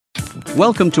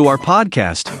Welcome to our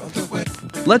podcast.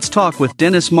 Let's talk with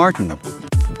Dennis Martin,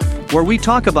 where we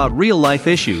talk about real life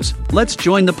issues. Let's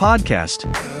join the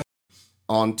podcast.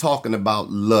 On talking about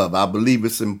love, I believe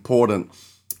it's important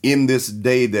in this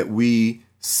day that we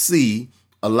see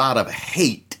a lot of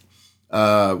hate.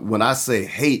 When I say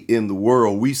hate in the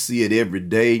world, we see it every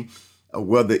day,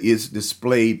 whether it's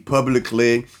displayed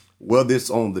publicly, whether it's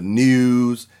on the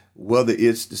news, whether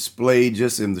it's displayed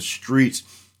just in the streets.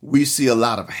 We see a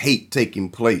lot of hate taking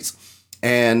place.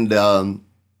 And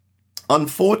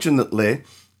unfortunately,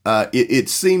 it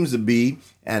seems to be,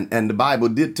 and the Bible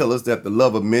did tell us that the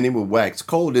love of many will wax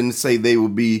cold. It didn't say they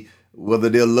would be, whether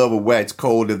their love would wax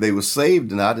cold if they were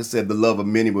saved or not. It said the love of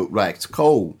many would wax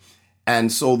cold.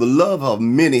 And so the love of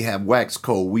many have waxed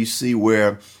cold. We see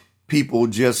where people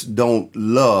just don't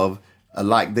love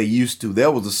like they used to.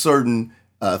 There was a certain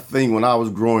thing when I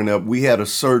was growing up. We had a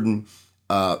certain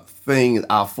thing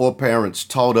our foreparents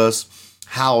taught us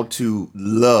how to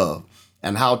love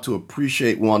and how to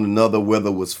appreciate one another, whether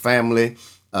it was family.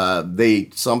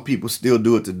 Some people still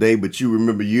do it today, but you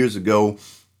remember years ago,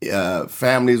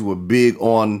 families were big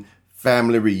on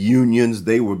family reunions.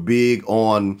 They were big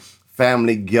on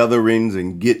family gatherings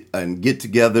and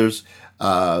get-togethers.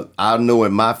 I know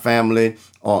in my family,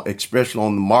 especially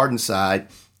on the Martin side,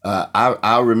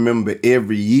 I remember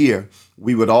every year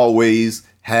we would always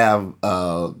have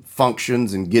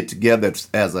functions and get together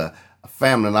as a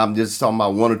family. And I'm just talking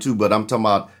about one or two, but I'm talking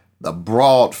about the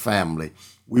broad family.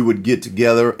 We would get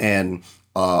together and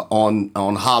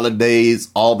on holidays,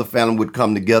 all the family would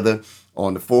come together.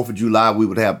 On the 4th of July, we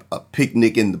would have a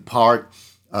picnic in the park.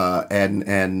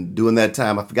 And during that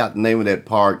time, I forgot the name of that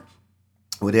park.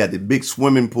 We'd have the big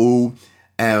swimming pool,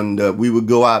 and we would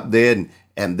go out there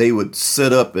and they would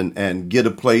set up and get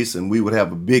a place, and we would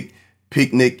have a big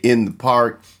picnic in the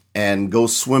park and go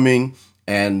swimming,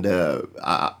 and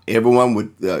everyone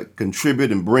would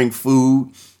contribute and bring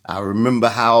food. I remember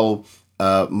how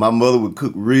my mother would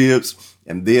cook ribs,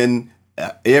 and then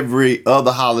every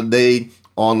other holiday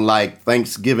on like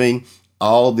Thanksgiving,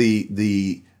 all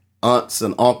the aunts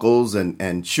and uncles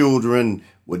and children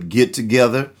would get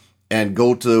together and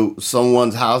go to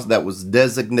someone's house that was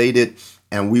designated,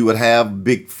 and we would have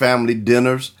big family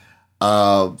dinners.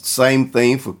 Same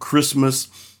thing for Christmas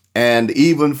and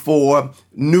even for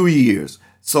New Year's.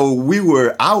 So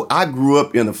I grew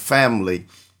up in a family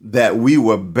that we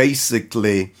were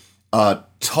basically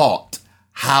taught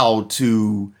how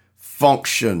to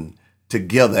function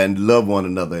together and love one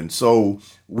another. And so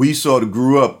we sort of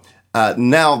grew up.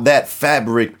 Now that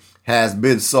fabric has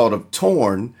been sort of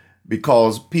torn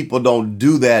because people don't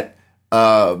do that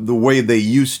the way they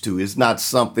used to. It's not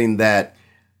something that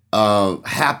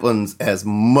happens as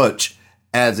much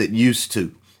as it used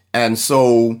to. And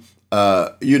so,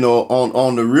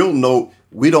 on the real note,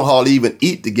 we don't hardly even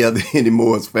eat together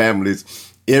anymore as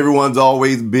families. Everyone's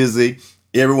always busy.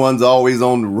 Everyone's always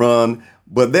on the run.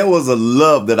 But there was a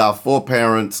love that our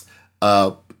foreparents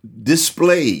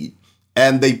displayed,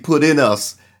 and they put in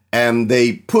us, and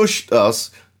they pushed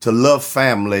us to love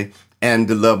family and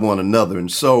to love one another.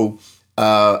 And so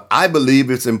I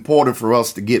believe it's important for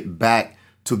us to get back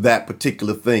to that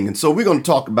particular thing. And so we're going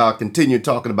to continue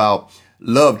talking about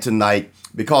love tonight,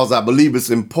 because I believe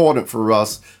it's important for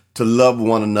us to love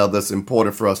one another. It's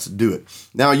important for us to do it.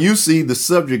 Now, you see, the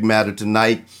subject matter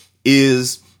tonight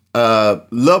is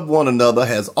love one another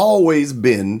has always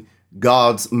been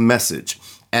God's message.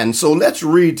 And so let's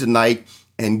read tonight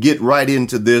and get right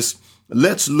into this.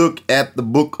 Let's look at the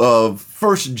book of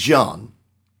 1 John,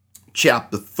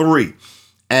 chapter 3.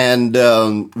 And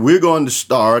we're going to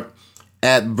start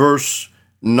at verse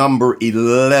number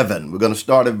 11. We're going to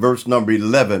start at verse number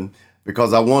 11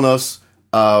 because I want us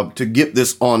to get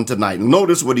this on tonight.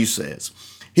 Notice what he says.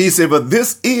 He said, "But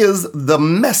this is the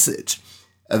message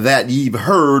that ye've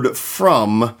heard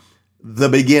from the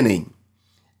beginning,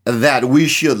 that we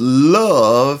should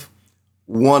love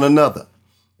one another."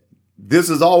 This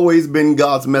has always been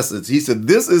God's message. He said,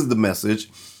 this is the message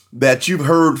that you've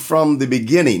heard from the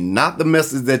beginning, not the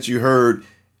message that you heard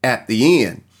at the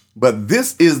end. But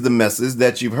this is the message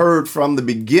that you've heard from the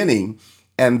beginning,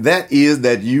 and that is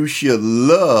that you should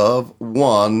love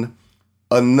one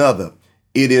another.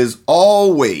 It has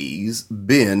always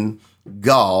been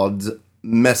God's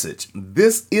message.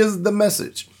 This is the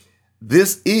message.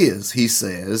 This is, he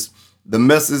says, the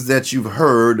message that you've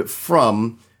heard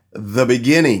from the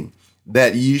beginning,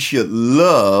 that you should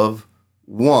love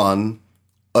one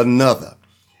another.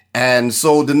 And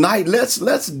so tonight,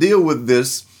 let's deal with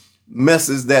this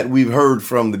message that we've heard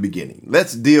from the beginning.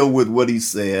 Let's deal with what he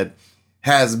said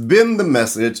has been the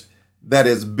message that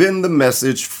has been the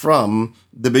message from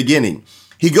the beginning.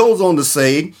 He goes on to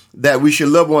say that we should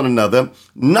love one another,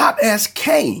 not as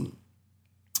Cain,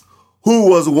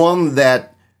 who was one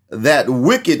that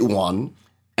wicked one,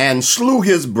 and slew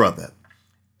his brother.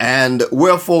 And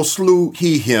wherefore slew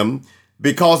he him?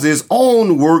 Because his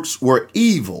own works were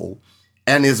evil,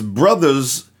 and his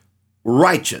brother's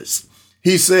righteous.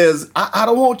 He says, I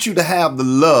don't want you to have the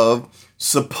love,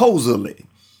 supposedly,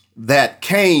 that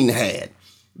Cain had,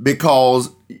 because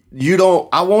don't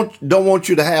want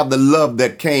you to have the love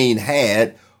that Cain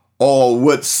had, or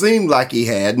what seemed like he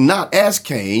had, not as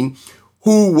Cain,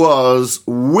 who was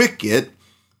wicked,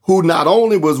 who not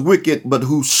only was wicked, but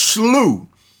who slew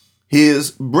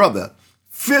his brother,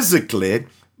 physically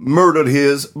murdered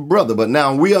his brother. But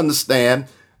now we understand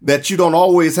that you don't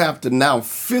always have to now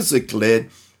physically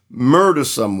murder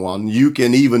someone. You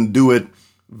can even do it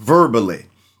verbally.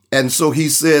 And so he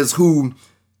says, who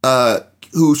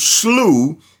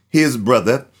slew his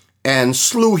brother, and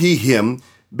slew he him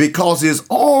because his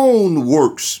own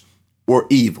works were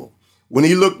evil. When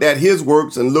he looked at his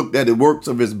works and looked at the works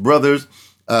of his brothers,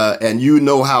 and you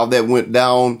know how that went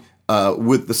down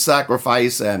with the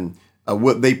sacrifice and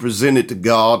what they presented to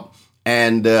God,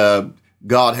 and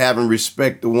God having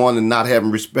respect to one and not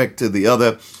having respect to the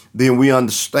other, then we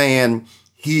understand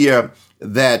here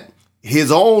that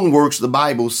his own works, the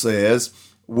Bible says,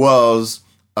 was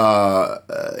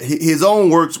his own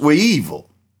works were evil.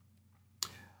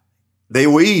 They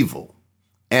were evil.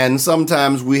 And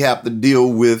sometimes we have to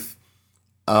deal with,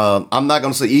 I'm not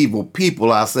going to say evil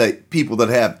people, I say people that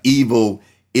have evil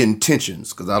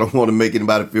intentions, because I don't want to make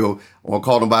anybody feel, I want to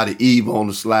call nobody evil on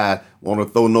the slide, want to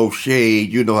throw no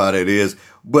shade, you know how that is.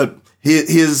 But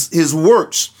his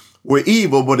works were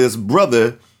evil, but his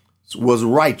brother was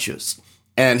righteous.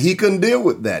 And he couldn't deal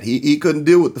with that. He couldn't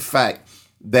deal with the fact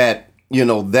that,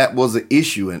 that was an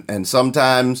issue. And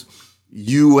sometimes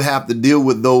you have to deal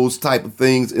with those type of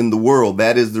things in the world.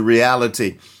 That is the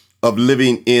reality of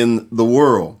living in the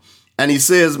world. And he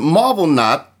says, marvel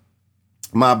not,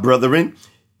 my brethren,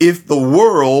 if the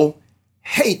world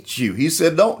hates you. He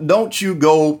said, don't you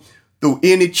go through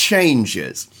any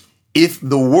changes if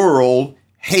the world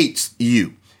hates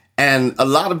you. And a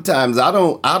lot of times I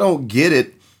don't get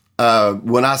it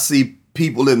when I see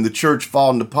people in the church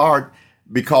falling apart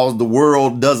because the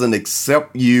world doesn't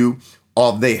accept you,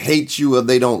 or they hate you, or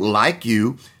they don't like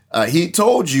you. He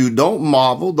told you, don't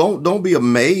marvel, don't be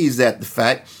amazed at the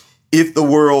fact if the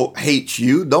world hates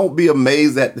you. Don't be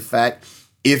amazed at the fact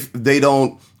if they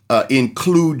don't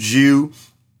include you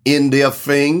in their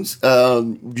things.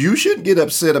 You shouldn't get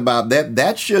upset about that.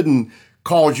 That shouldn't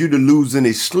cause you to lose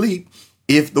any sleep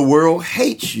if the world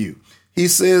hates you. He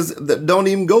says that don't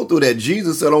even go through that.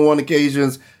 Jesus said on one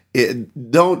occasion,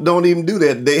 don't even do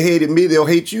that. They hated me, they'll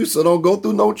hate you, so don't go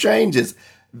through no changes.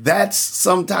 That's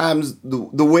sometimes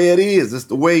the way it is. It's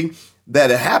the way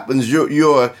that it happens.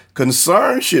 Your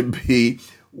concern should be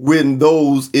when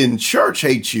those in church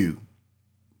hate you,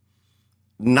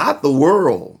 not the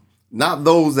world, not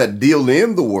those that deal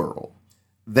in the world,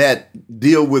 that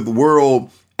deal with world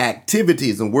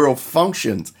activities and world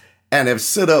functions and have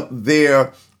set up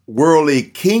their worldly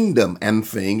kingdom and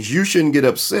things. You shouldn't get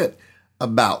upset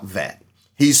about that.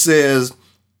 He says,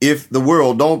 if the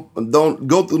world don't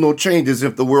go through no changes,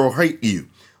 if the world hate you.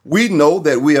 We know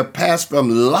that we have passed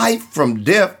from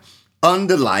death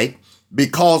unto life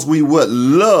because we would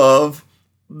love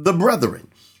the brethren.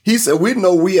 He said, we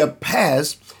know we have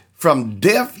passed from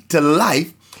death to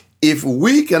life if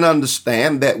we can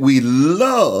understand that we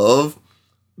love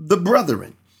the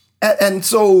brethren. And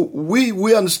so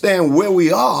we understand where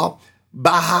we are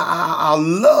by how our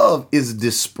love is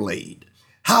displayed,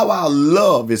 how our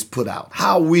love is put out,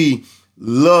 how we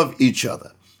love each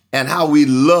other, and how we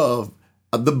love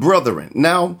the brethren.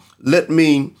 Now, let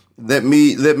me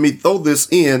throw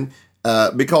this in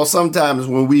because sometimes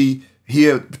when we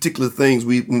hear particular things,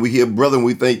 when we hear brethren,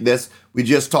 we think we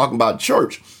just talking about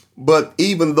church. But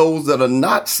even those that are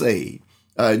not saved,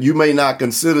 you may not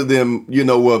consider them,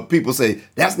 people say,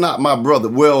 that's not my brother.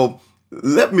 Well,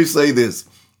 let me say this.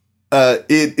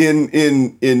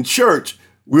 In church,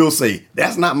 we'll say,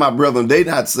 that's not my brother, and they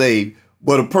not saved.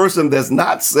 But a person that's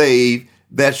not saved,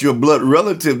 that's your blood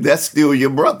relative, that's still your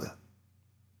brother.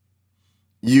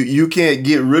 You can't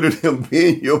get rid of them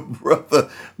being your brother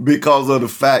because of the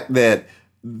fact that,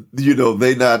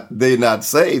 they not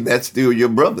saved. That's still your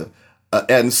brother.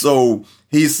 And so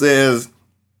he says,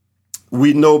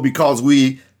 we know because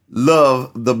we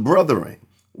love the brethren.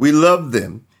 We love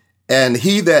them. And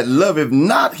he that loveth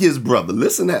not his brother,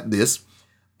 listen at this,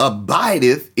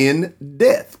 abideth in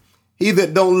death. He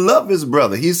that don't love his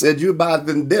brother, he said, you abide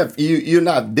in death. You're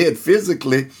not dead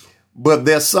physically, but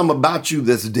there's some about you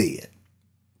that's dead.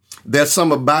 There's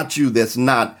some about you that's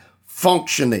not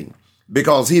functioning,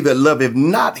 because he that loveth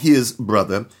not his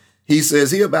brother, he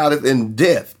says, he abideth in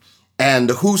death. And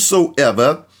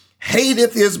whosoever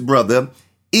hateth his brother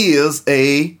is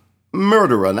a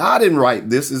murderer. Now, I didn't write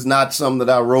this. It's not something that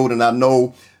I wrote, and I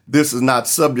know this is not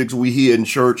subjects we hear in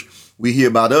church. We hear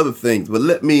about other things. But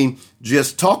let me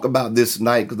just talk about this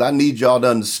tonight, because I need y'all to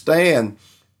understand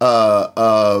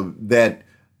that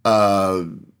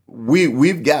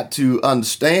we've got to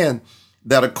understand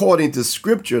that according to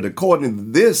Scripture, according to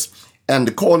this, and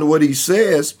according to what he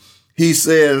says,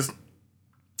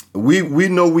 we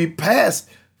know we pass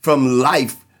from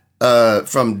life,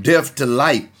 from death to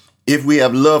life, if we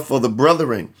have love for the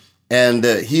brethren. And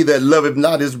he that loveth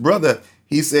not his brother,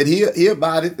 he said, he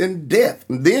abideth in death.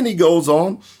 And then he goes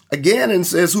on again and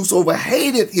says, whosoever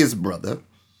hateth his brother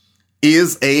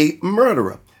is a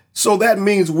murderer. So that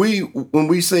means when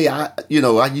we say, I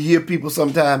hear people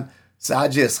sometimes say, I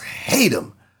just hate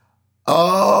him.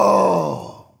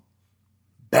 Oh,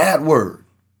 bad word.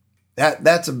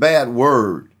 That's a bad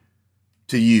word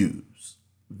to use.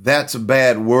 That's a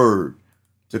bad word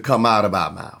to come out of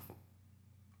our mouth.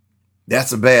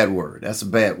 That's a bad word. That's a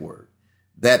bad word.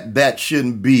 That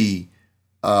shouldn't be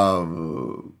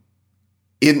in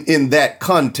that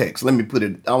context. Let me put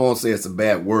it, I won't say it's a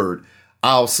bad word.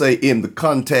 I'll say in the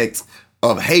context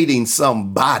of hating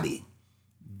somebody,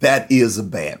 that is a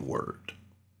bad word.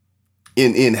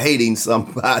 In hating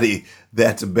somebody,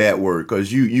 that's a bad word,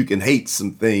 because you can hate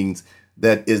some things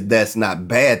that's not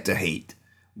bad to hate.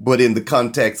 But in the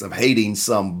context of hating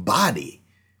somebody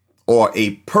or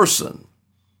a person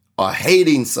or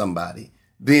hating somebody,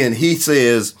 then he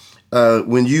says,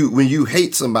 when you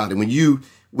hate somebody, when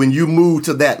you move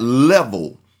to that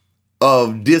level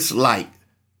of dislike,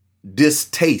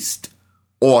 distaste,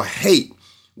 or hate,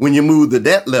 when you move to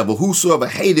that level, whosoever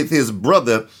hateth his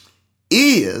brother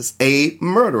is a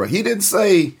murderer. He didn't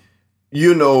say,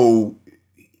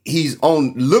 he's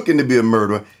on looking to be a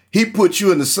murderer. He puts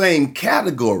you in the same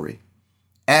category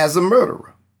as a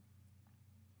murderer.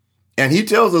 And he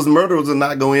tells us murderers are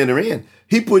not going to enter in.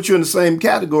 He puts you in the same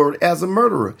category as a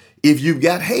murderer if you've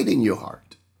got hate in your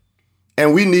heart.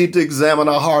 And we need to examine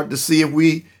our heart to see if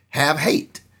we have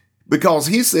hate. Because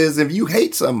he says, if you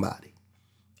hate somebody,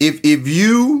 if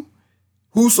you,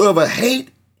 whosoever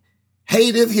hateth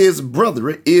his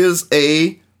brother is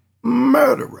a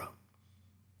murderer.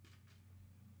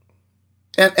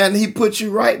 And he puts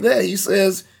you right there. He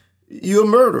says, you're a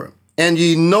murderer. And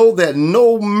ye know that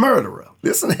no murderer,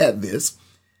 listen at this,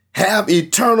 have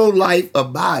eternal life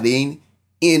abiding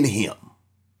in him.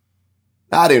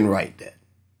 I didn't write that.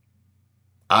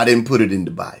 I didn't put it in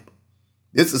the Bible.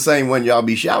 It's the same one y'all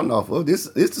be shouting off of. It's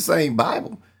the same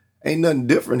Bible. Ain't nothing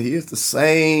different here. It's the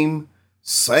same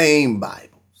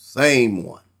Bible, same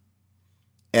one.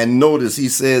 And notice he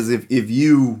says, if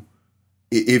you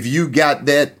got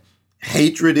that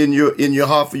hatred in your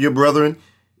heart for your brethren,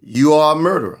 you are a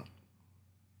murderer.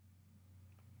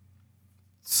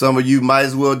 Some of you might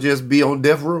as well just be on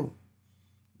death row.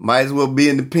 Might as well be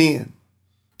in the pen.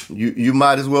 You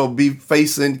might as well be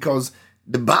facing, because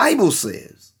the Bible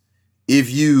says, if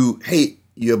you hate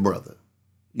your brother,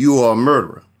 you are a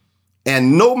murderer.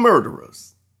 And no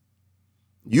murderers.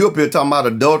 You up here talking about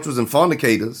adulterers and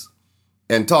fornicators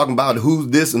and talking about who's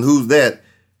this and who's that.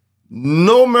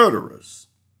 No murderers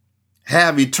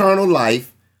have eternal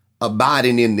life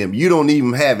abiding in them. You don't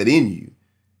even have it in you.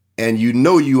 And you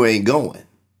know you ain't going,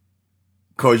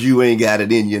 because you ain't got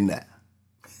it in you now.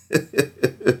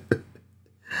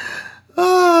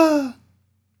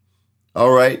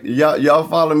 All right. Y'all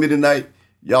follow me tonight?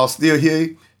 Y'all still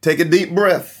here? Take a deep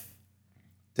breath.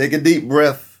 Take a deep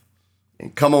breath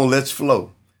and come on, let's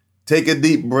flow. Take a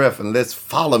deep breath and let's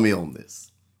follow me on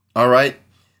this. All right.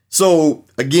 So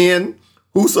again,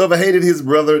 whosoever hated his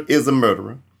brother is a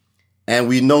murderer. And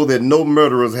we know that no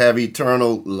murderers have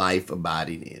eternal life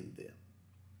abiding in them.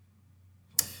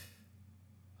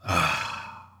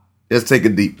 Let's take a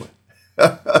deep one.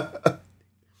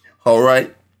 All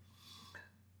right.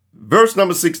 Verse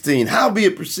number 16,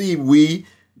 howbeit perceive we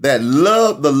that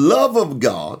love the love of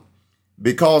God,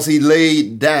 because he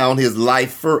laid down his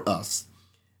life for us.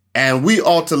 And we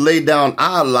ought to lay down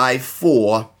our life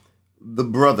for the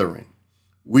brethren.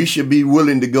 We should be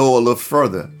willing to go a little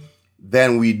further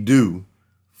than we do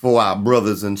for our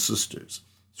brothers and sisters.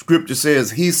 Scripture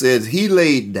says he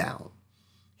laid down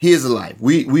his life.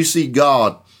 We see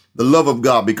God, the love of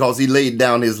God, because he laid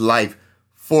down his life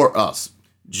for us.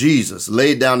 Jesus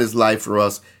laid down his life for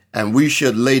us, and we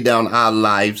should lay down our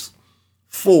lives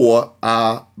for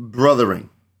our brethren.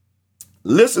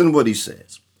 Listen what he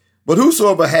says. But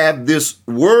whosoever have this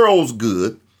world's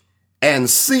good and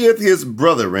seeth his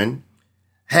brethren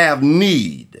have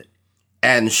need,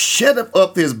 and sheddeth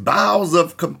up his bowels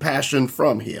of compassion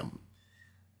from him,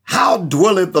 how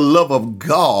dwelleth the love of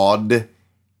God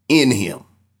in him?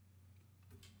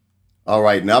 All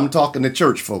right, now I'm talking to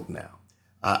church folk now.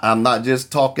 I'm not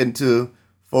just talking to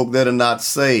folk that are not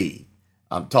saved.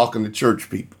 I'm talking to church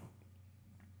people.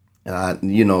 And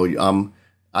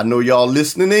I know y'all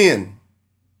listening in,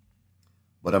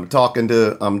 but I want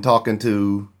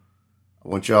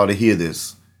y'all to hear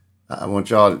this. I want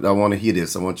to hear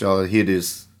this. I want y'all to hear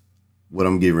this, what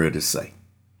I'm getting ready to say.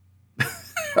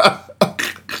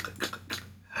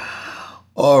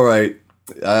 All right.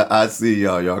 I see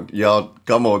y'all. Y'all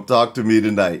come on, talk to me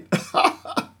tonight.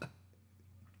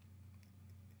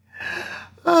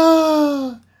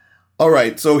 All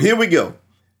right, so here we go.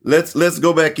 Let's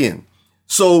go back in.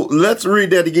 So let's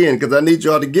read that again, because I need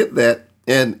y'all to get that.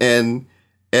 And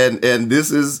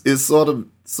this is sort of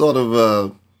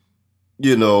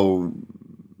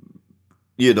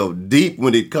deep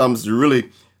when it comes to really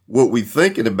what we're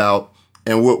thinking about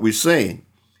and what we're saying.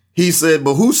 He said,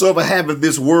 but whosoever haveth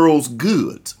this world's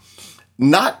goods,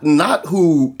 not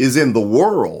who is in the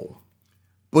world,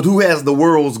 but who has the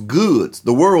world's goods.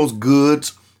 The world's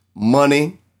goods,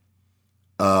 money,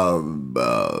 what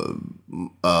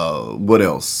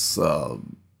else?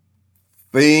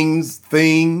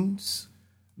 Things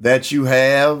that you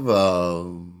have.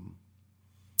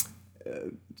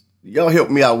 Y'all help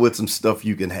me out with some stuff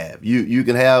you can have. You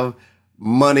can have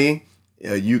money.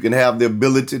 You can have the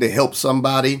ability to help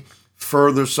somebody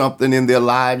further something in their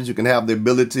lives. You can have the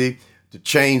ability to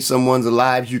change someone's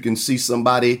lives. You can see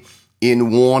somebody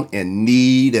in want and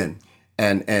need,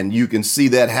 and you can see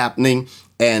that happening,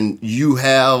 and you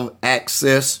have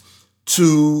access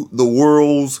to the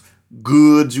world's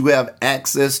goods. You have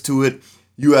access to it.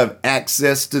 You have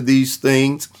access to these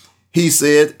things. He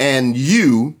said, and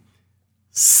you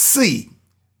see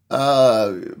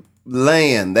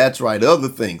land. That's right. Other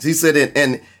things. He said,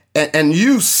 and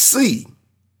you see,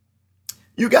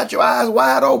 you got your eyes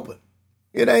wide open.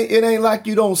 It ain't like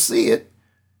you don't see it.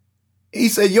 He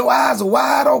said, your eyes are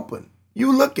wide open.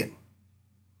 You looking.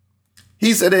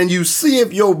 He said, and you see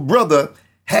if your brother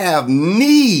have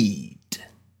need.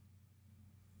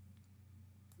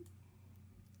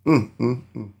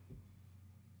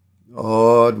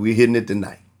 Lord, we hitting it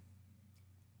tonight.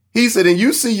 He said, and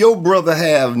you see your brother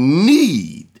have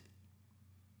need,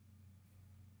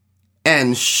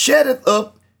 and sheddeth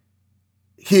up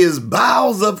his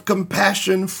bowels of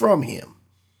compassion from him.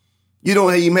 You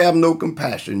don't even have no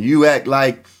compassion. You act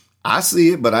like, I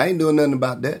see it, but I ain't doing nothing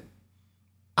about that.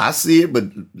 I see it, but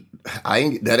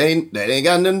that ain't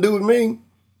got nothing to do with me.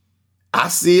 I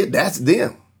see it, that's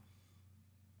them.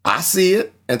 I see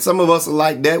it. And some of us are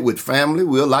like that with family.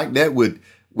 We're like that with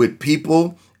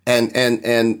people. And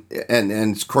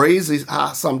it's crazy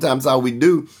how sometimes how we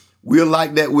do. We're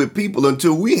like that with people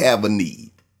until we have a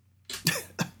need.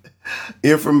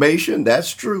 Information,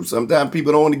 that's true. Sometimes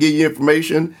people don't want to give you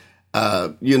information.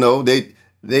 They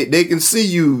can see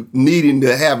you needing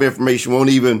to have information, won't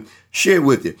even share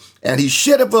with you. And he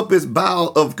sheddeth up his bowel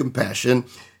of compassion.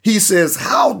 He says,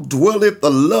 how dwelleth the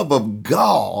love of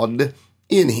God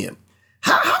in him?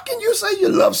 How can you say you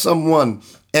love someone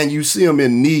and you see them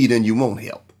in need and you won't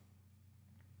help?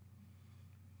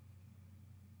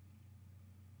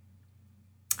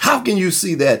 How can you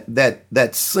see that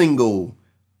single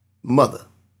mother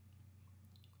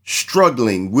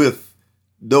struggling with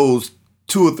those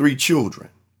 2 or 3 children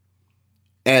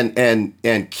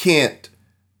and can't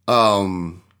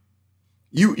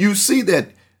you see that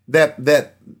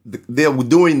they're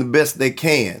doing the best they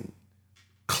can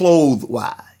clothes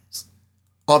wise,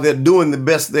 or they're doing the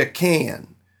best they can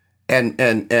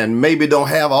and maybe don't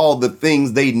have all the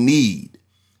things they need.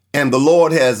 And the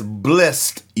Lord has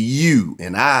blessed you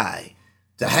and I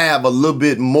to have a little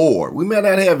bit more. We may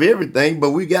not have everything,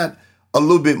 but we got a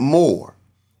little bit more.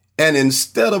 And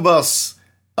instead of us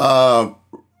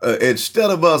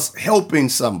helping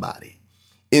somebody,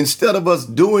 instead of us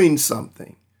doing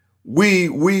something, we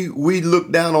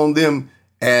look down on them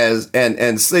as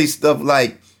and say stuff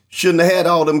like, shouldn't have had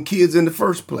all them kids in the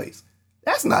first place.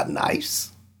 That's not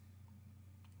nice.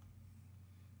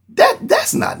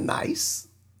 That's not nice.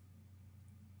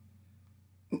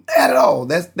 Not at all.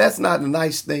 That's not a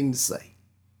nice thing to say.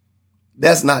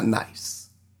 That's not nice.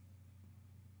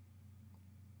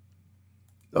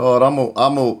 Lord, I'm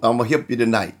gonna help you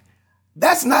tonight.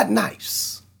 That's not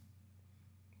nice.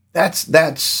 That's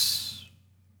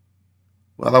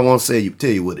well, I won't tell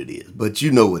you what it is, but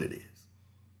you know what it is.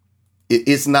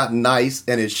 It's not nice,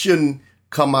 and it shouldn't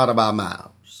come out of our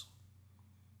mouths.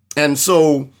 And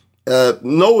so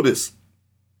Notice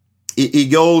he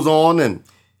goes on and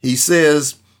he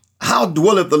says, how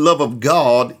dwelleth the love of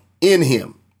God in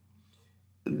him?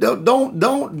 Don't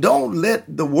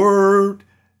let the word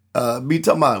be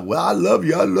talking about, well, I love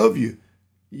you, I love you.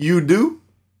 You do?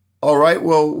 All right,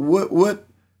 well,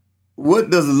 what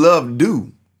does love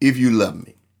do if you love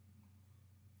me?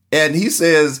 And he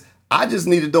says, I just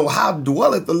need to know, how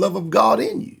dwelleth the love of God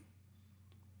in you?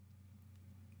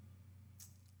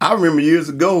 I remember years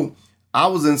ago, I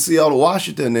was in Seattle,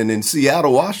 Washington, and in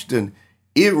Seattle, Washington,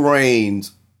 it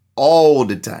rains all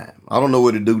the time. I don't know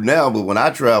what to do now, but when I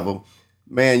travel,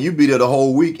 man, you be there the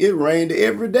whole week. It rained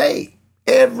every day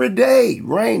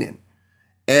raining.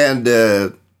 And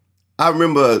I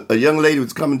remember a young lady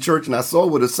was coming to church, and I saw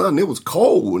her with her son. It was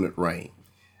cold when it rained.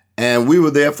 And we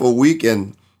were there for a week,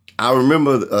 and I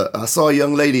remember I saw a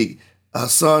young lady, her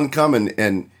son coming,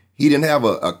 and he didn't have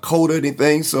a coat or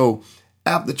anything. So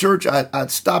after church, I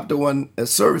stopped at one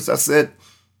service. I said,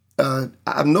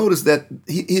 I've noticed that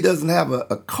he doesn't have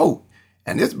a coat,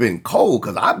 and it's been cold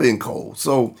because I've been cold.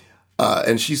 So,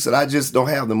 and she said, I just don't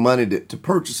have the money to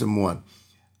purchase him one.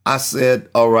 I said,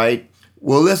 all right,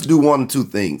 well, let's do one of two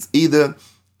things. Either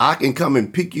I can come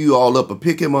and pick you all up or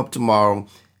pick him up tomorrow,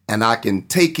 and I can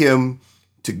take him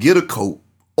to get a coat,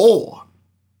 or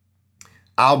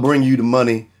I'll bring you the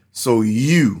money so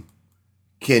you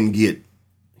can get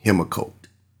him a coat.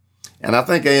 And I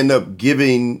think I ended up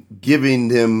giving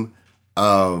him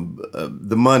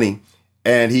the money,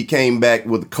 and he came back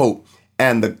with a coat.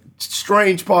 And the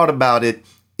strange part about it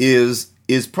is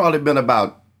it's probably been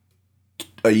about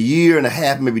a year and a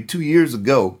half, maybe 2 years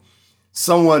ago,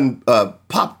 someone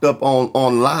popped up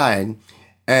online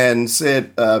and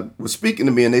said, was speaking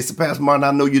to me, and they said, Pastor Martin,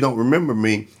 I know you don't remember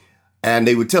me. And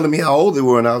they were telling me how old they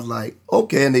were, and I was like,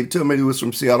 okay. And they told me they was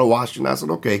from Seattle, Washington. I said,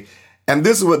 okay. And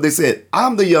this is what they said.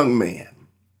 I'm the young man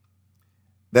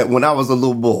that when I was a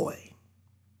little boy,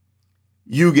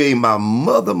 you gave my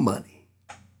mother money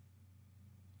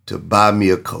to buy me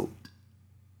a coat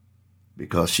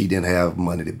because she didn't have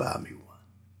money to buy me one.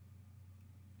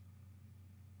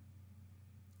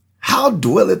 How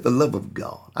dwelleth the love of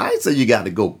God? I ain't say you got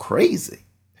to go crazy,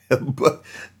 but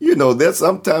there's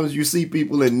sometimes you see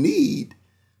people in need.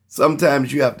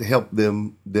 Sometimes you have to help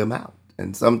them out.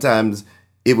 And sometimes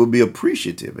it will be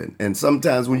appreciative. And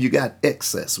sometimes when you got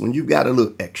excess, when you got a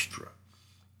little extra,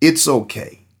 it's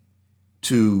okay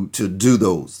to do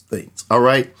those things. All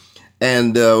right.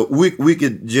 And we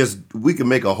could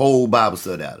make a whole Bible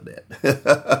study out of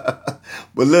that.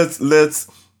 But let's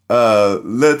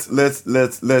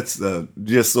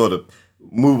just sort of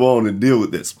move on and deal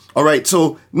with this. All right.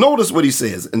 So notice what he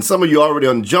says. And some of you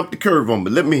already jumped the curve on,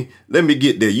 but let me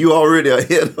get there. You already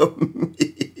ahead of me.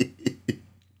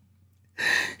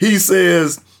 He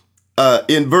says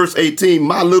in verse 18,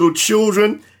 my little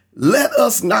children, let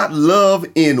us not love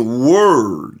in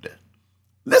word.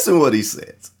 Listen what he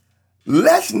says.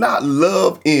 Let's not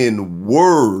love in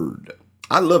word.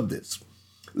 I love this.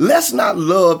 Let's not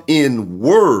love in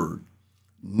word,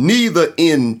 neither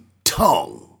in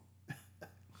tongue.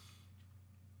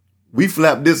 We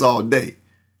flap this all day.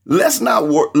 Let's not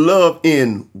love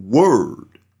in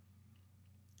word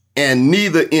and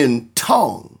neither in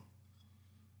tongue,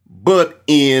 but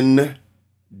in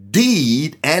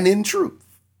deed and in truth.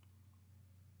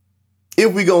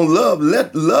 If we're going to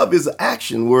love is an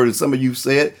action word, as some of you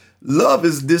said. Love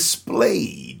is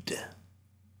displayed.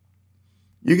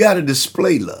 You got to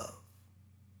display love.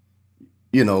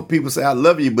 People say, I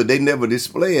love you, but they never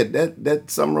display it.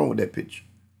 That's something wrong with that picture.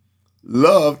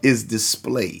 Love is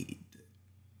displayed.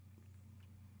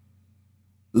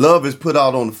 Love is put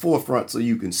out on the forefront so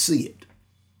you can see it.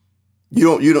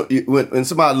 When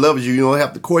somebody loves you, you don't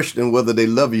have to question whether they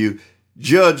love you.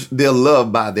 Judge their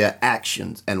love by their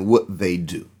actions and what they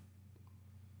do.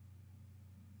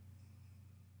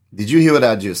 Did you hear what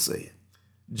I just said?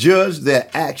 Judge their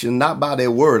action, not by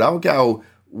their word. I don't care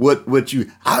what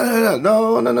you,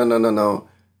 no.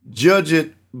 Judge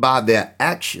it by their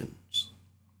actions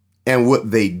and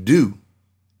what they do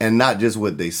and not just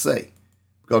what they say.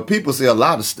 Because people say a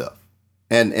lot of stuff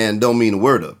and don't mean a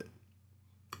word of it,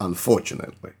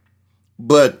 unfortunately.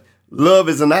 But love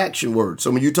is an action word. So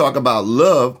when you talk about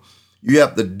love, you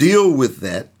have to deal with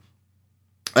that.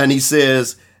 And he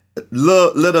says,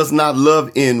 let us not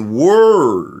love in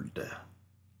word,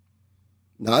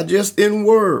 not just in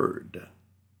word,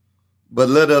 but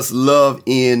let us love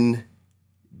in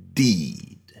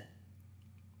deed.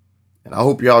 And I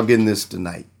hope y'all getting this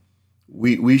tonight.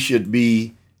 We should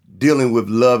be dealing with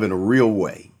love in a real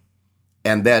way.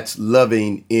 And that's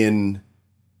loving in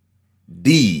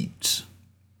deeds.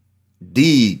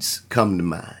 Deeds come to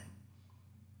mind.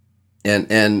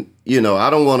 And I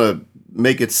don't want to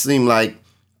make it seem like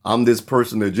I'm this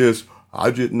person that I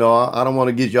don't want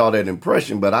to get y'all that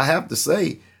impression, but I have to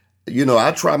say,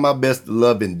 I try my best to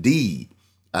love indeed.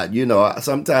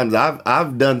 Sometimes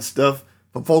I've done stuff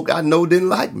for folk I know didn't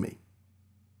like me.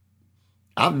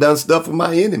 I've done stuff for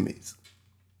my enemies,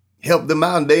 helped them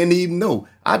out and they didn't even know.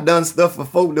 I've done stuff for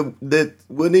folk that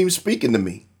wasn't even speaking to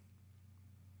me,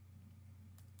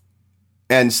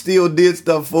 and still did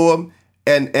stuff for them.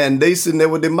 And they sitting there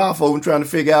with their mouth open trying to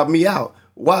figure out me out.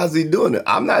 Why is he doing it?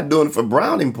 I'm not doing it for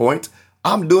browning points.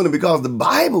 I'm doing it because the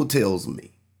Bible tells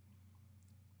me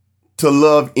to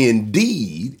love in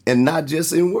deed and not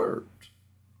just in words.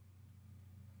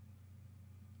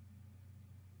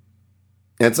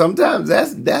 And sometimes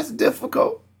that's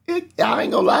difficult. I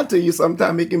ain't gonna lie to you.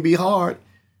 Sometimes it can be hard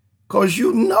because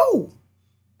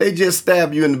they just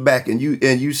stab you in the back and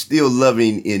you still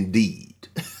loving in deed.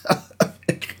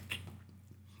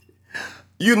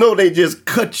 They just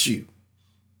cut you,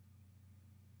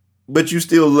 but you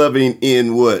still loving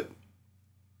in what?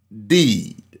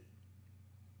 Deed.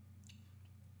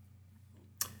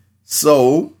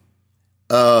 So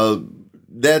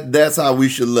that's how we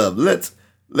should love.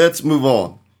 Let's move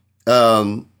on.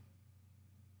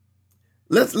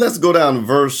 Let's go down to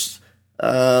verse.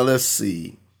 Let's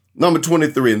see, number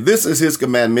 23. And this is his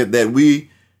commandment, that we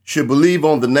should believe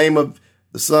on the name of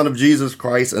the Son of Jesus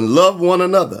Christ and love one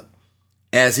another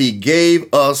as he gave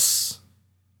us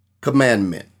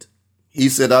commandment. He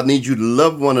said, I need you to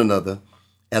love one another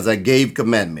as I gave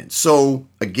commandment. So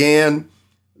again,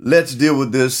 let's deal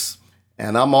with this.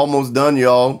 And I'm almost done,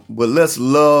 y'all. But let's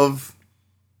love.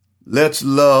 Let's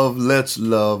love. Let's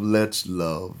love. Let's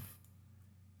love.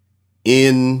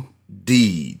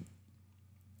 Indeed.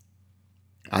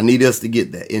 I need us to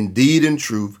get that. Indeed and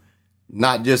truth,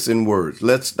 not just in words.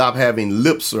 Let's stop having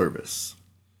lip service.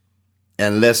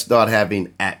 And let's start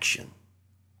having action.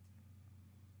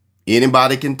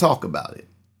 Anybody can talk about it,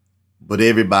 but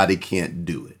everybody can't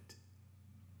do it.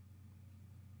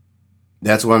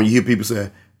 That's why when you hear people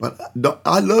say, but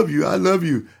I love you, I love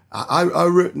you.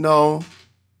 No.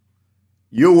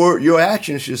 Your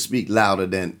actions should speak louder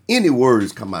than any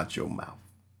words come out your mouth.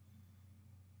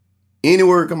 Any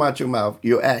word come out your mouth,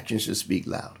 your actions should speak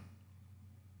louder.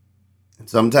 And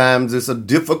sometimes it's a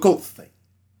difficult thing.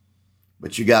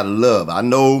 But you got to love. I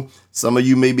know some of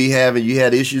you may be you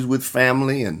had issues with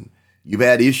family and you've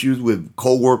had issues with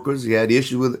coworkers. You had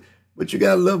issues but you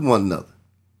got to love one another.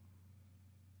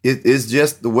 It's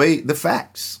just the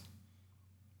facts.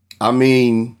 I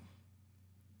mean,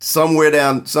 somewhere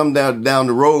down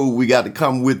the road, we got to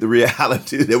come with the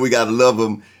reality that we got to love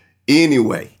them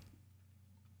anyway.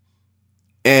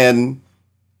 And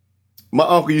my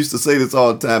uncle used to say this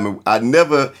all the time.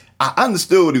 And I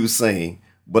understood what he was saying,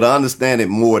 but I understand it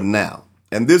more now.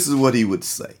 And this is what he would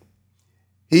say.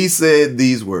 He said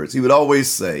these words. He would always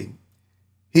say,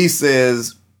 he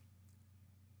says,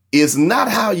 it's not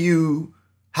how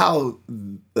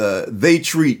they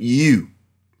treat you,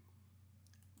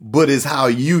 but it's how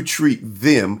you treat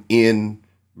them in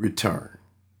return.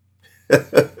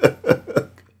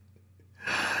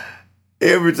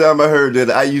 Every time I heard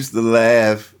that, I used to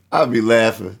laugh. I'd be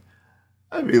laughing.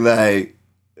 I'd be like,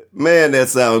 man, that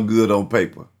sounds good on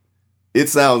paper. It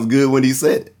sounds good when he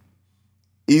said it.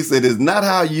 He said, it's not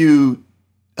how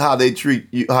they treat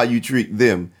you, how you treat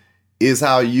them. It's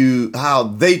how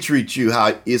they treat you,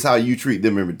 how you treat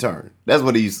them in return. That's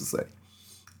what he used to say.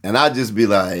 And I'd just be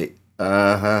like,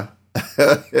 uh-huh.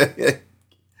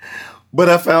 But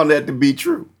I found that to be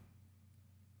true.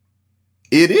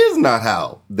 It is not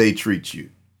how they treat you.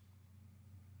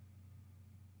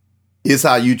 It's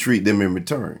how you treat them in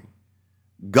return.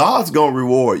 God's going to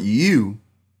reward you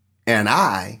and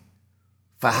I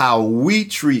for how we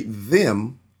treat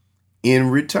them in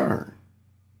return.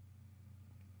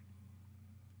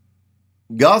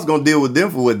 God's going to deal with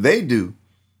them for what they do,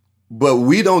 but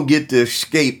we don't get to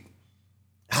escape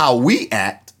how we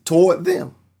act toward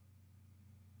them.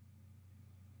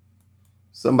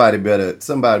 Somebody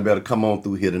better come on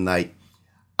through here tonight.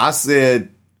 I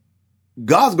said,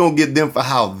 God's going to get them for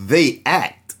how they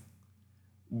act,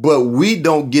 but we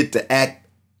don't get to act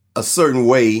a certain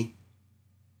way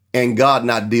and God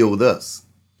not deal with us.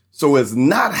 So it's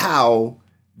not how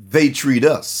they treat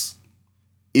us.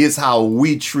 It's how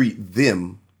we treat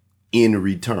them in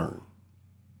return.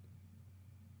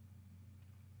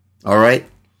 All right.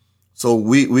 So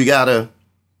we gotta,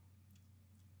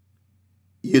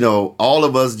 all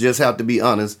of us just have to be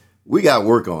honest. We got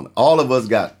work on it. All of us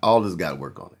got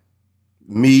work on it.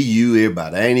 Me, you,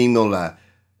 everybody. I ain't even gonna lie.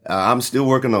 I'm still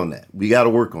working on that. We got to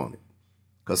work on it.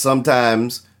 Because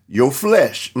sometimes your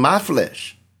flesh, my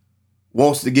flesh,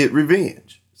 wants to get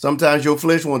revenge. Sometimes your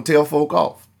flesh want to tell folk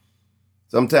off.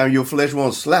 Sometimes your flesh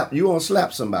want to slap. You want to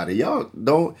slap somebody. Y'all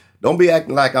don't be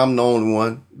acting like I'm the only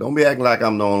one. Don't be acting like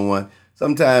I'm the only one.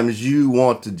 Sometimes you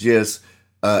want to just,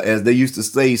 as they used to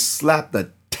say, slap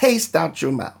the taste out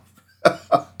your mouth.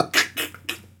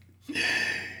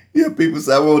 Yeah, people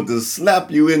say, I want to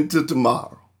slap you into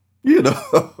tomorrow. You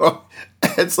know,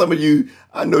 and some of you,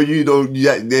 I know you don't,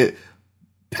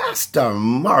 Pastor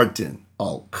Martin,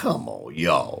 oh, come on,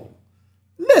 y'all.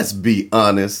 Let's be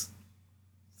honest.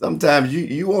 Sometimes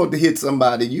you want to hit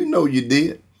somebody, you know you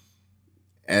did.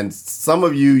 And some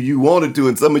of you wanted to,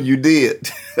 and some of you did.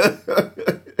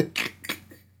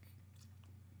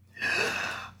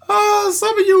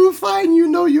 Some of you were fighting, you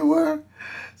know you were.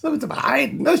 Some of them,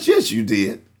 yes, you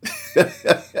did.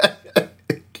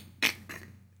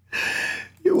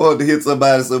 You wanted to hit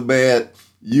somebody so bad,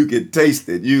 you could taste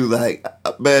it. You like,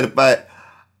 man, if I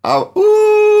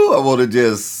want to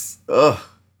just,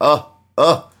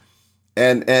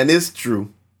 and it's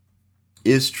true.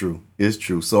 It's true. It's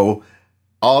true. So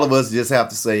all of us just have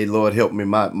to say, Lord, help me.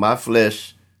 My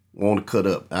flesh want to cut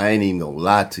up. I ain't even gonna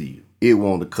lie to you. It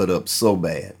want to cut up so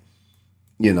bad.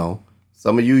 You know,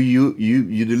 some of you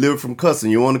deliver from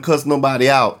cussing. You want to cuss nobody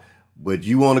out, but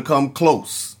you want to come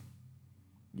close.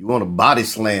 You want to body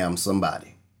slam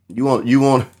somebody. You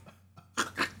want.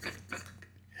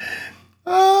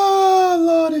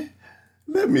 Lordy,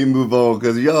 let me move on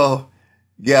because y'all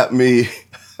got me.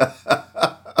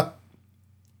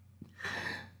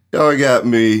 Y'all got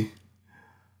me.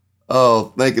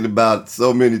 Oh, thinking about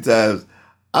so many times.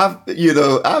 I've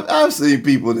seen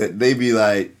people that they be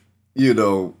like, you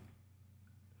know,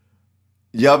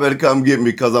 y'all better come get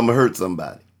me because I'm gonna hurt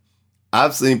somebody.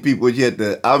 I've seen people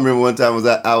I remember one time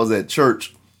I was at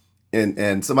church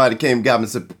and somebody came and got me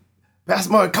and said,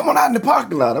 Pastor Martin, come on out in the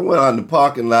parking lot. I went out in the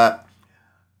parking lot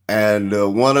and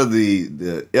one of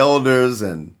the elders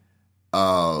and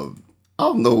I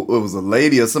don't know, it was a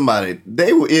lady or somebody,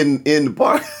 they were in the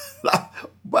parking lot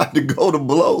about to go to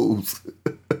blows.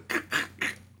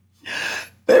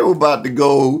 They were about to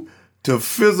go to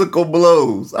physical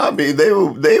blows. I mean, they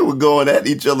were going at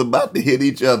each other, about to hit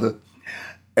each other.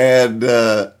 And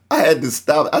I had to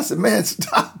stop. I said, man,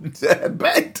 stop that,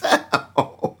 back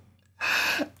down.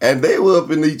 And they were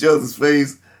up in each other's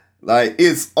face like,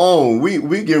 it's on. We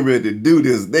getting ready to do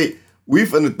this. We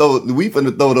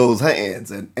finna throw those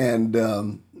hands. And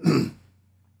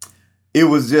it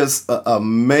was just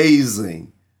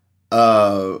amazing.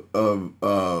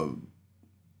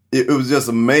 It was just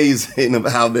amazing of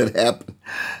how that happened.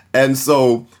 And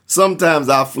so sometimes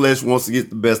our flesh wants to get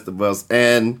the best of us.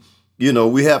 And, you know,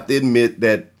 we have to admit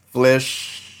that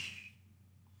flesh,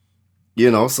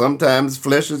 you know, sometimes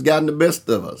flesh has gotten the best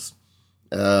of us.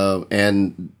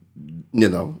 And, you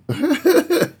know,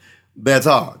 that's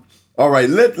hard. All right,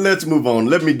 let's move on.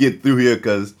 Let me get through here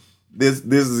because this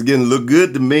is getting to look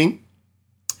good to me.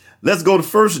 Let's go to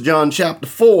 1 John chapter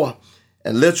 4.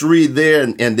 And let's read there,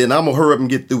 and then I'm going to hurry up and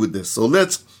get through with this. So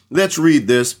let's read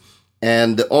this.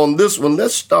 And on this one,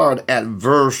 let's start at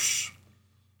verse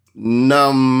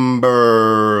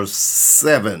number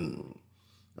 7.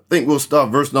 I think we'll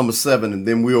start verse number 7, and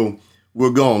then we'll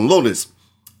go on. Notice,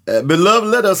 beloved,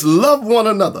 let us love one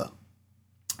another,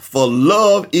 for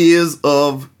love is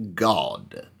of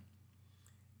God.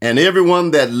 And everyone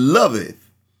that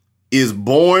loveth is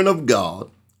born of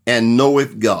God and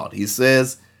knoweth God. He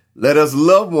says, let us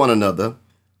love one another,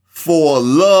 for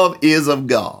love is of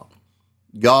God.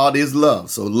 God is love,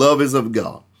 so love is of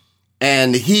God.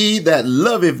 And he that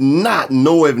loveth not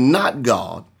knoweth not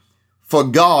God, for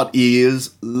God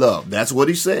is love. That's what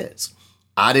he says.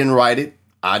 I didn't write it.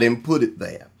 I didn't put it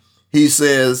there. He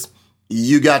says,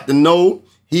 you got to know,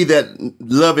 he that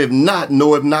loveth not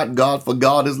knoweth not God, for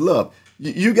God is love.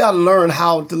 You got to learn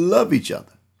how to love each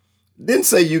other. Didn't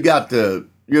say you got to,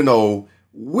 you know,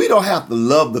 we don't have to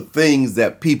love the things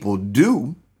that people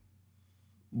do,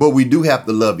 but we do have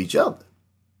to love each other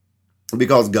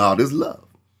because God is love.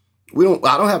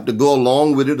 I don't have to go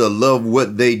along with it or love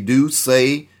what they do,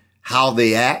 say, how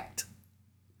they act,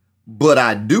 but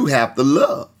I do have to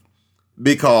love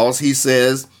because he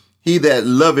says, he that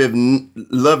loveth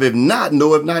not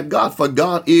knoweth not God, for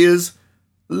God is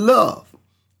love.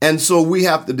 And so we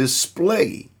have to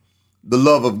display the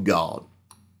love of God.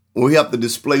 We have to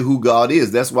display who God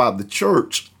is. That's why the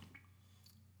church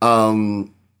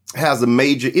has a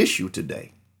major issue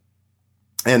today.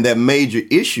 And that major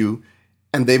issue,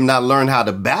 and they've not learned how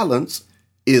to balance,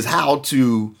 is how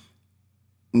to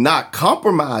not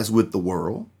compromise with the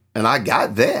world. And I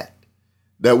got that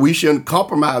we shouldn't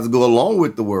compromise, go along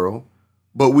with the world,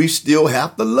 but we still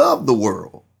have to love the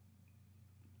world.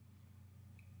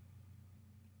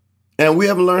 And we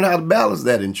haven't learned how to balance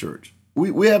that in church.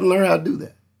 We haven't learned how to do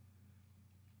that.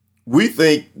 We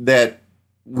think that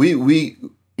what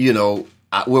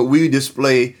we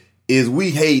display is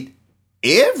we hate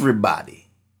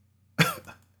everybody.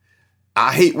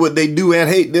 I hate what they do and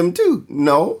hate them too.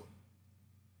 No.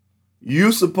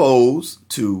 You're supposed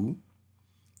to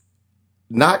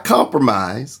not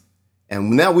compromise. And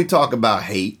now we talk about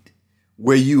hate,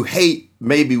 where you hate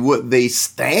maybe what they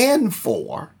stand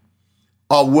for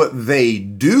or what they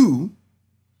do,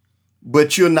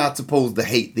 but you're not supposed to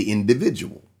hate the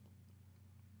individual.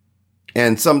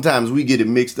 And sometimes we get it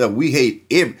mixed up. We hate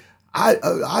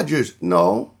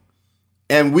no.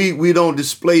 And we don't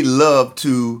display love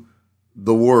to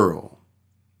the world.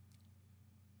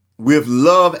 With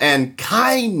love and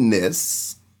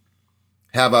kindness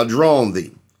have I drawn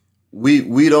thee.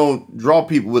 We don't draw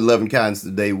people with love and kindness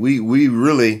today. We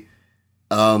really,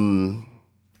 you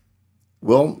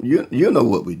know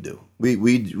what we do.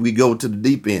 We go to the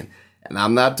deep end. And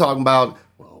I'm not talking about,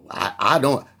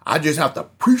 I just have to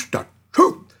preach the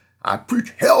truth. I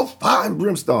preach hellfire and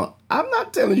brimstone. I'm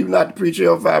not telling you not to preach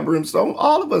hellfire and brimstone.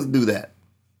 All of us do that.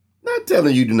 Not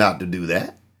telling you not to do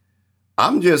that.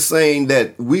 I'm just saying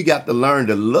that we got to learn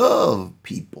to love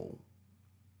people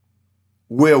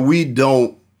where we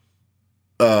don't,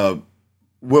 where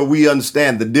we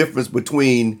understand the difference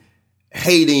between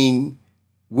hating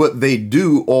what they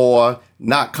do or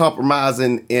not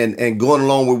compromising and going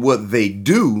along with what they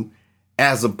do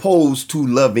as opposed to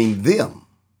loving them.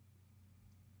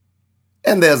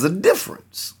 And there's a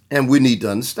difference, and we need to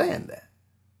understand that.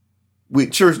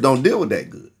 Church don't deal with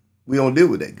that good. We don't deal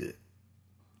with that good.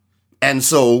 And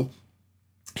so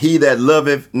he that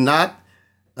loveth not,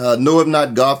 knoweth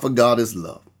not God, for God is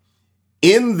love.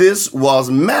 In this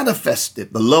was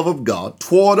manifested the love of God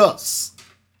toward us.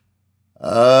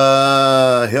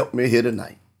 Help me here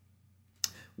tonight.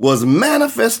 Was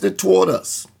manifested toward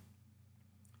us.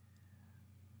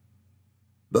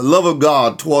 The love of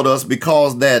God toward us,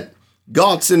 because that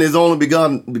God sent his only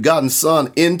begotten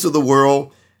Son into the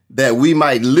world that we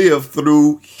might live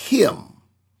through him.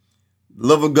 The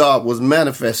love of God was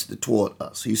manifested toward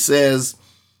us. He says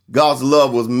God's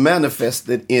love was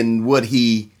manifested in what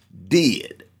he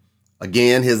did.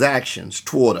 Again, his actions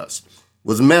toward us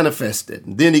was manifested.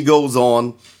 And then he goes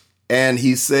on and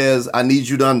he says, I need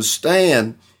you to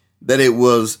understand that it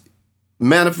was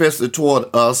manifested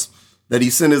toward us that he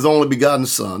sent his only begotten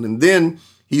Son. And then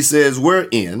he says,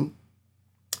 wherein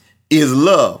is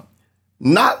love,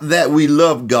 not that we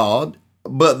love God,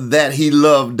 but that he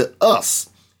loved us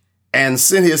and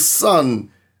sent his Son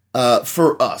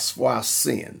for us, for our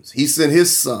sins. He sent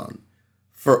his Son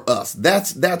for us.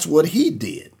 That's what he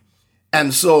did.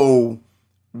 And so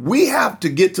we have to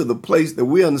get to the place that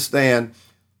we understand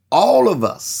all of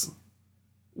us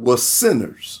were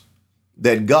sinners,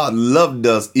 that God loved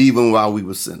us even while we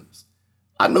were sinners.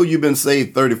 I know you've been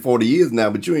saved 30, 40 years now,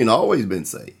 but you ain't always been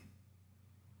saved.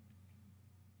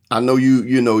 I know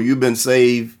you've been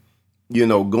saved,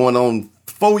 going on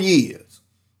 4 years,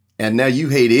 and now you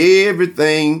hate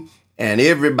everything and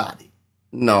everybody.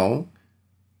 No.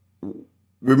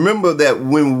 Remember that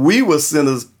when we were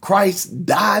sinners, Christ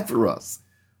died for us.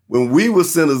 When we were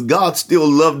sinners, God still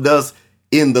loved us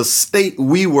in the state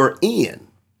we were in.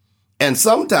 And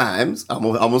sometimes, I'm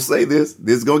gonna say this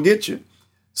is going to get you.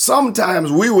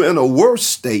 Sometimes we were in a worse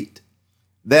state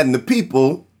than the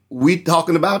people we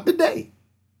talking about today.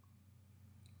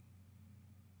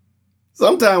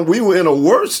 Sometimes we were in a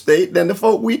worse state than the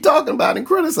folk we talking about and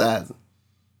criticizing.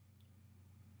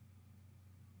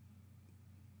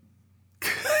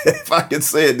 If I can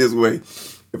say it this way,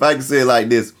 if I can say it like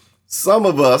this, some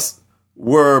of us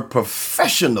were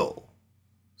professional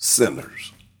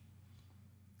sinners.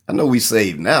 I know we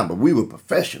saved now, but we were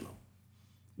professional.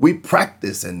 We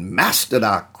practiced and mastered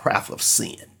our craft of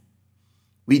sin.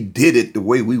 We did it the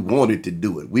way we wanted to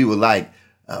do it. We were like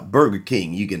Burger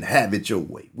King. You can have it your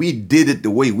way. We did it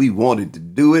the way we wanted to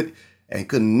do it, and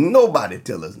couldn't nobody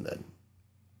tell us nothing.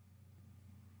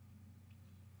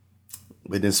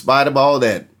 But in spite of all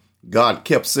that, God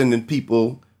kept sending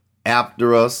people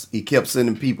after us. He kept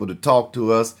sending people to talk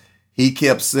to us. He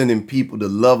kept sending people to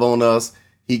love on us.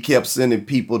 He kept sending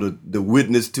people to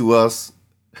witness to us.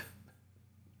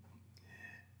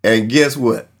 And guess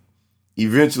what?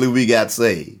 Eventually we got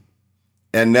saved.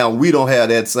 And now we don't have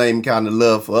that same kind of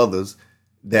love for others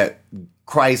that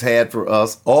Christ had for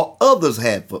us or others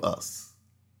had for us.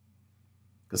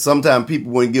 Because sometimes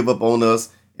people wouldn't give up on us,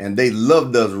 and they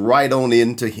loved us right on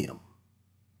into him.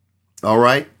 All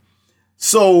right.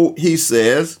 So he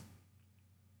says,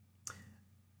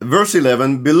 verse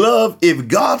 11, beloved, if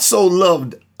God so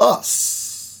loved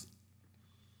us,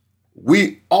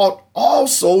 we ought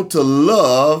also to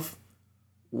love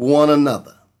one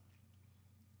another.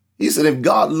 He said, if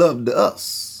God loved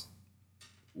us,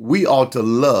 we ought to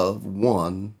love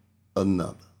one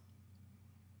another.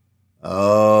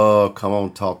 Oh, come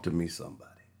on, talk to me, somebody.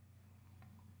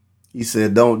 He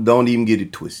said, don't even get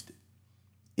it twisted.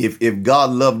 If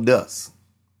God loved us,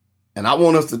 and I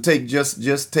want us to take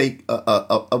just take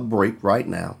a break right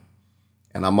now,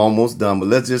 and I'm almost done, but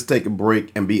let's just take a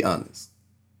break and be honest.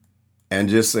 And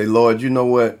just say, Lord, you know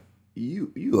what?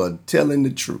 You are telling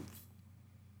the truth.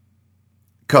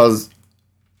 Because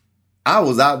I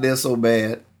was out there so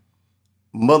bad.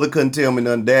 Mother couldn't tell me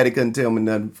nothing. Daddy couldn't tell me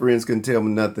nothing. Friends couldn't tell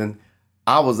me nothing.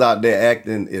 I was out there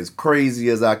acting as crazy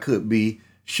as I could be.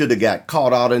 Should have got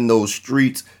caught out in those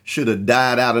streets. Should have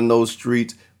died out in those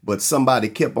streets. But somebody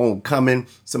kept on coming.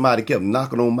 Somebody kept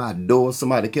knocking on my door.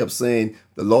 Somebody kept saying,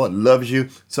 the Lord loves you.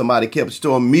 Somebody kept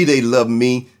showing me they love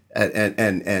me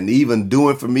and even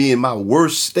doing for me in my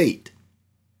worst state.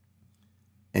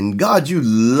 And God, you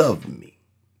love me.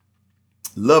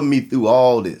 Love me through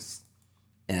all this.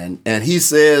 And he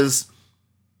says,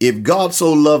 if God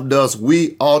so loved us,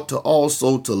 we ought to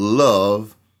also to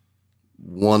love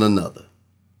one another.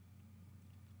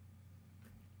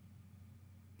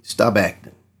 Stop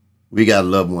acting. We got to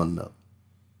love one another.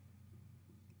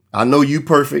 I know you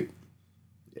perfect.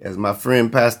 As my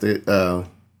friend Pastor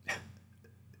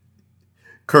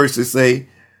Kersey say,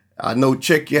 I know,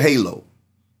 check your halo.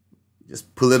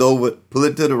 Just pull it over, pull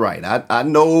it to the right. I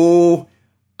know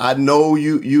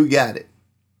you got it.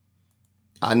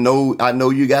 I know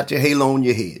you got your halo on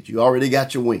your head. You already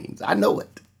got your wings. I know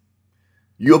it.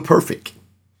 You're perfect.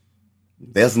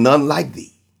 There's none like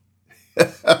thee.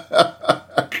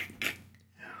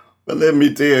 But let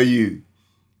me tell you,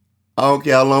 I don't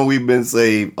care how long we've been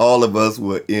saved, all of us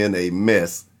were in a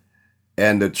mess.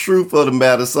 And the truth of the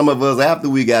matter, some of us after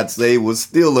we got saved was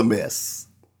still a mess.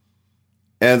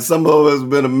 And some of us have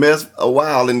been a mess a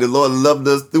while, and the Lord loved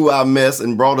us through our mess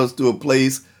and brought us to a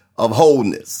place of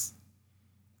wholeness.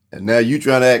 And now you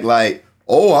trying to act like,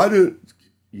 oh, I didn't.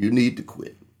 You need to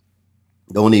quit.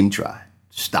 Don't even try.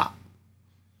 Stop.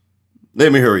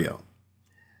 Let me hurry on.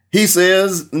 He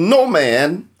says, no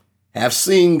man have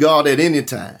seen God at any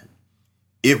time.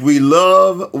 If we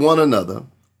love one another,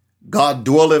 God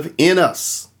dwelleth in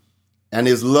us, and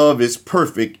his love is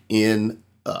perfect in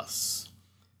us.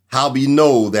 How we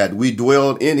know that we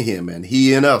dwell in him and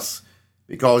he in us,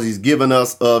 because he's given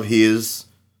us of his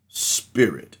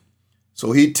spirit.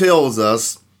 So he tells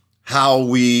us how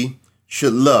we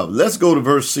should love. Let's go to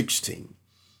verse 16.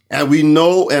 And we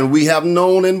know and we have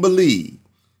known and believed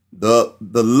the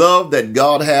love that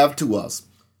God hath to us.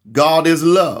 God is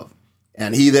love,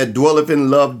 and he that dwelleth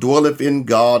in love dwelleth in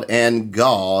God, and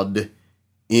God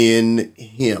in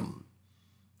him.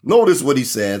 Notice what he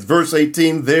says, verse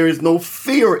 18, there is no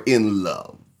fear in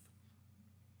love,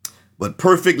 but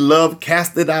perfect love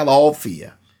casteth out all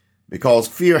fear, because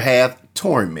fear hath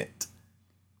torment.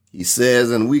 He says,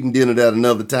 and we can deal with that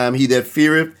another time, he that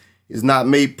feareth is not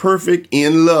made perfect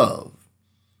in love.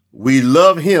 We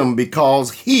love him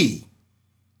because he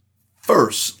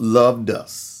first loved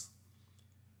us.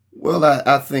 Well,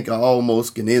 I think I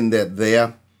almost can end that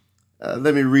there.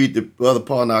 Let me read the other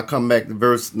part, and I'll come back to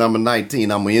verse number 19.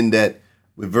 I'm going to end that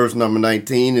with verse number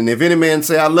 19. And if any man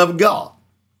say, I love God,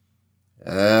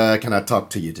 can I talk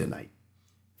to you tonight?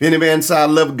 If any man say, I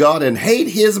love God and hate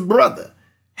his brother,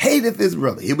 hateth his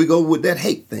brother. Here we go with that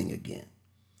hate thing again.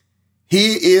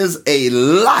 He is a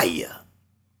liar.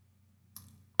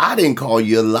 I didn't call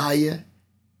you a liar.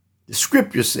 The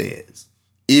scripture says,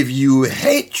 if you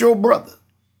hate your brother,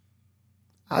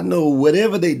 I know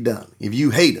whatever they done, if you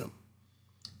hate him,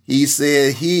 he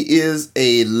said he is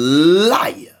a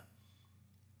liar.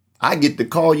 I get to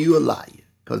call you a liar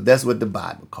because that's what the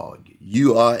Bible called you.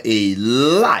 You are a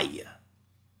liar.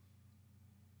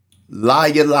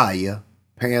 Liar, liar,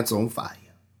 pants on fire.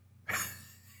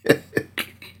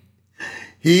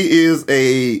 He is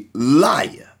a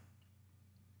liar.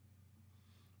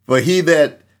 For he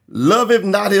that loveth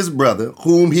not his brother,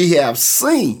 whom he have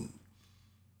seen,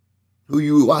 who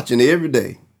you watching every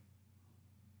day,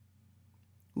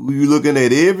 who you looking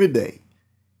at every day,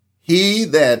 he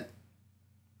that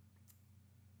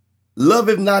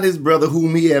loveth not his brother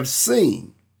whom he have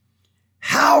seen,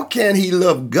 how can he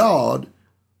love God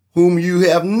whom you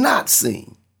have not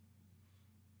seen?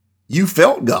 You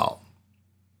felt God.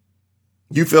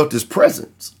 You felt his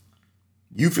presence.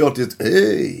 You felt his,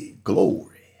 hey, glory.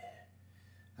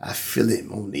 I feel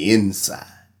him on the inside.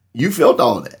 You felt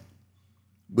all that.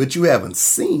 But you haven't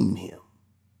seen him.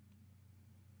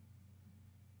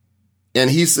 And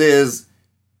he says,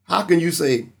 how can you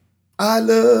say, I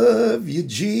love you,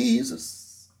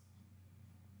 Jesus.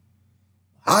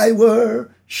 I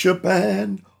worship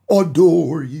and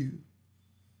adore you.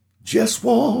 Just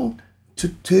want to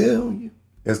tell you,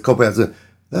 as Copeland said,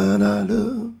 that I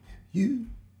love you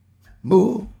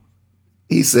more.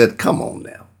 He said, come on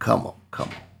now, come on.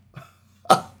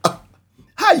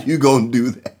 How you gonna do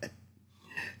that?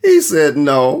 He said,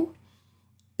 no.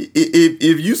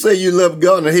 If you say you love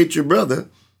God and hate your brother,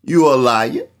 you are a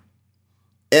liar.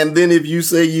 And then if you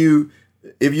say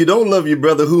if you don't love your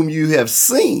brother whom you have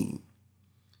seen,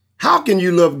 how can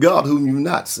you love God whom you've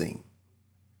not seen?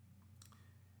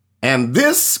 And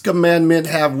this commandment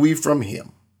have we from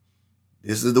him.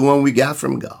 This is the one we got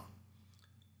from God.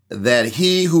 That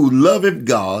he who loveth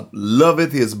God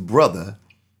loveth his brother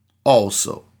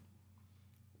also.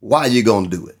 Why are you going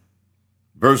to do it?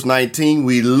 Verse 19,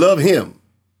 we love him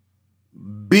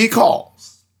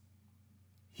because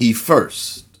he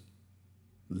first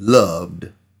loved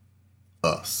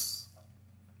us.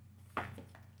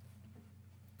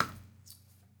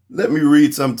 Let me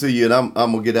read something to you, and I'm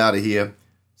going to get out of here.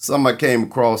 Something I came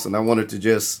across, and I wanted to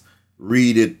just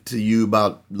read it to you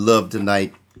about love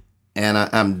tonight, and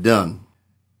I'm done.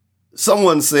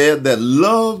 Someone said that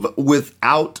love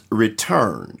without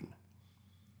return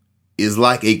is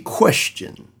like a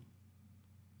question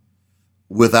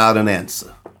without an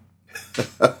answer.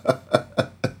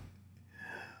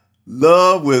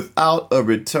 Love without a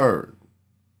return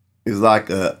is like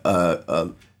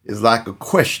a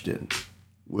question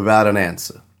without an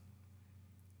answer.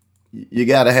 You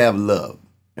got to have love,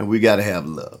 and we got to have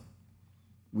love.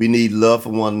 We need love for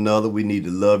one another. We need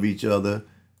to love each other.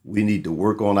 We need to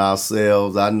work on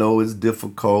ourselves. I know it's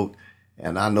difficult,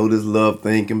 and I know this love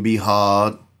thing can be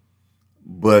hard,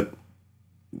 but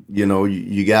you know,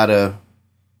 we got to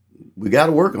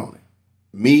work on it.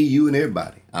 Me, you, and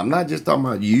everybody. I'm not just talking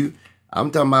about you. I'm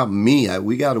talking about me.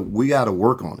 We got to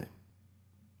work on it.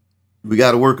 We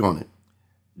got to work on it.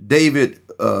 David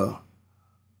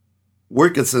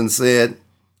Wilkerson said,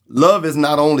 love is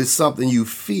not only something you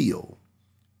feel,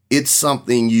 it's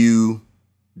something you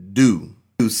do.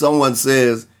 Someone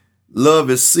says, love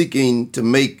is seeking to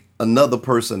make another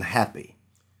person happy.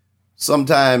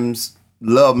 Sometimes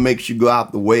love makes you go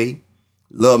out the way.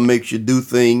 Love makes you do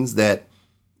things that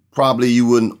probably you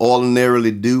wouldn't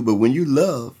ordinarily do. But when you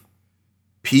love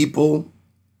people,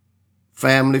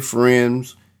 family,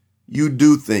 friends, you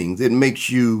do things. It makes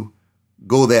you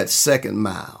go that second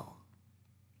mile.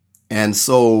 And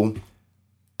so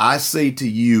I say to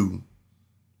you,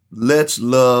 let's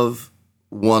love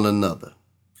one another.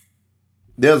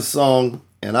 There's a song,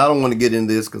 and I don't want to get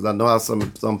into this because I know how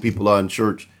some people are in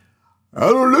church. I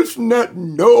don't listen to that,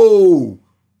 no.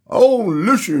 I don't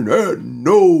listen to that,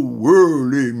 no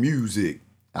worldly music.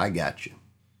 I got you.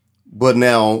 But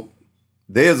now,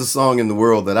 there's a song in the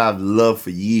world that I've loved for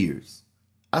years.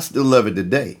 I still love it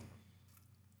today.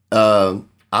 I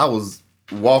was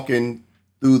walking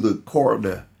through the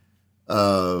corridor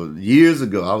years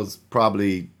ago. I was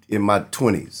probably in my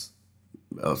 20s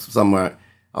somewhere.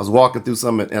 I was walking through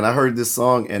something, and I heard this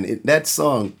song, and that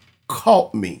song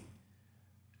caught me.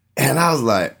 And I was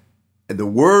like, the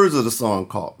words of the song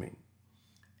caught me.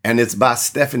 And it's by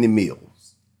Stephanie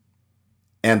Mills.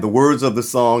 And the words of the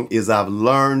song is, I've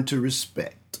learned to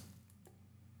respect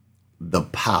the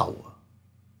power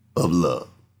of love.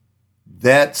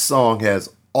 That song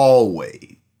has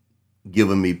always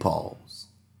given me pause.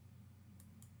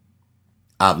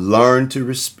 I've learned to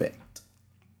respect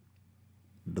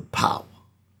the power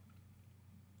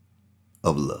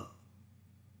of love.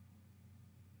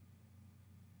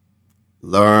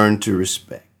 Learn to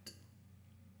respect.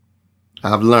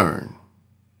 I've learned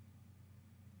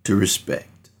to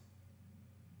respect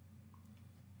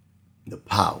the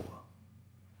power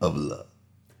of love.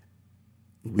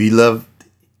 We loved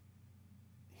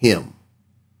him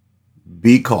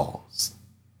because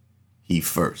he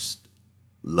first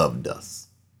loved us.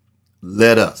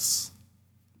 Let us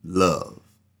love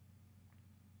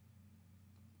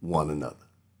one another.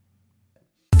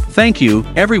 Thank you,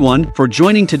 everyone, for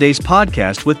joining today's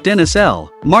podcast with Dennis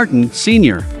L. Martin,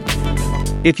 Sr.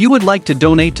 If you would like to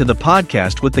donate to the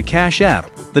podcast with the Cash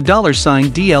App, the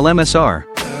 $DLMSR.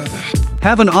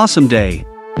 Have an awesome day.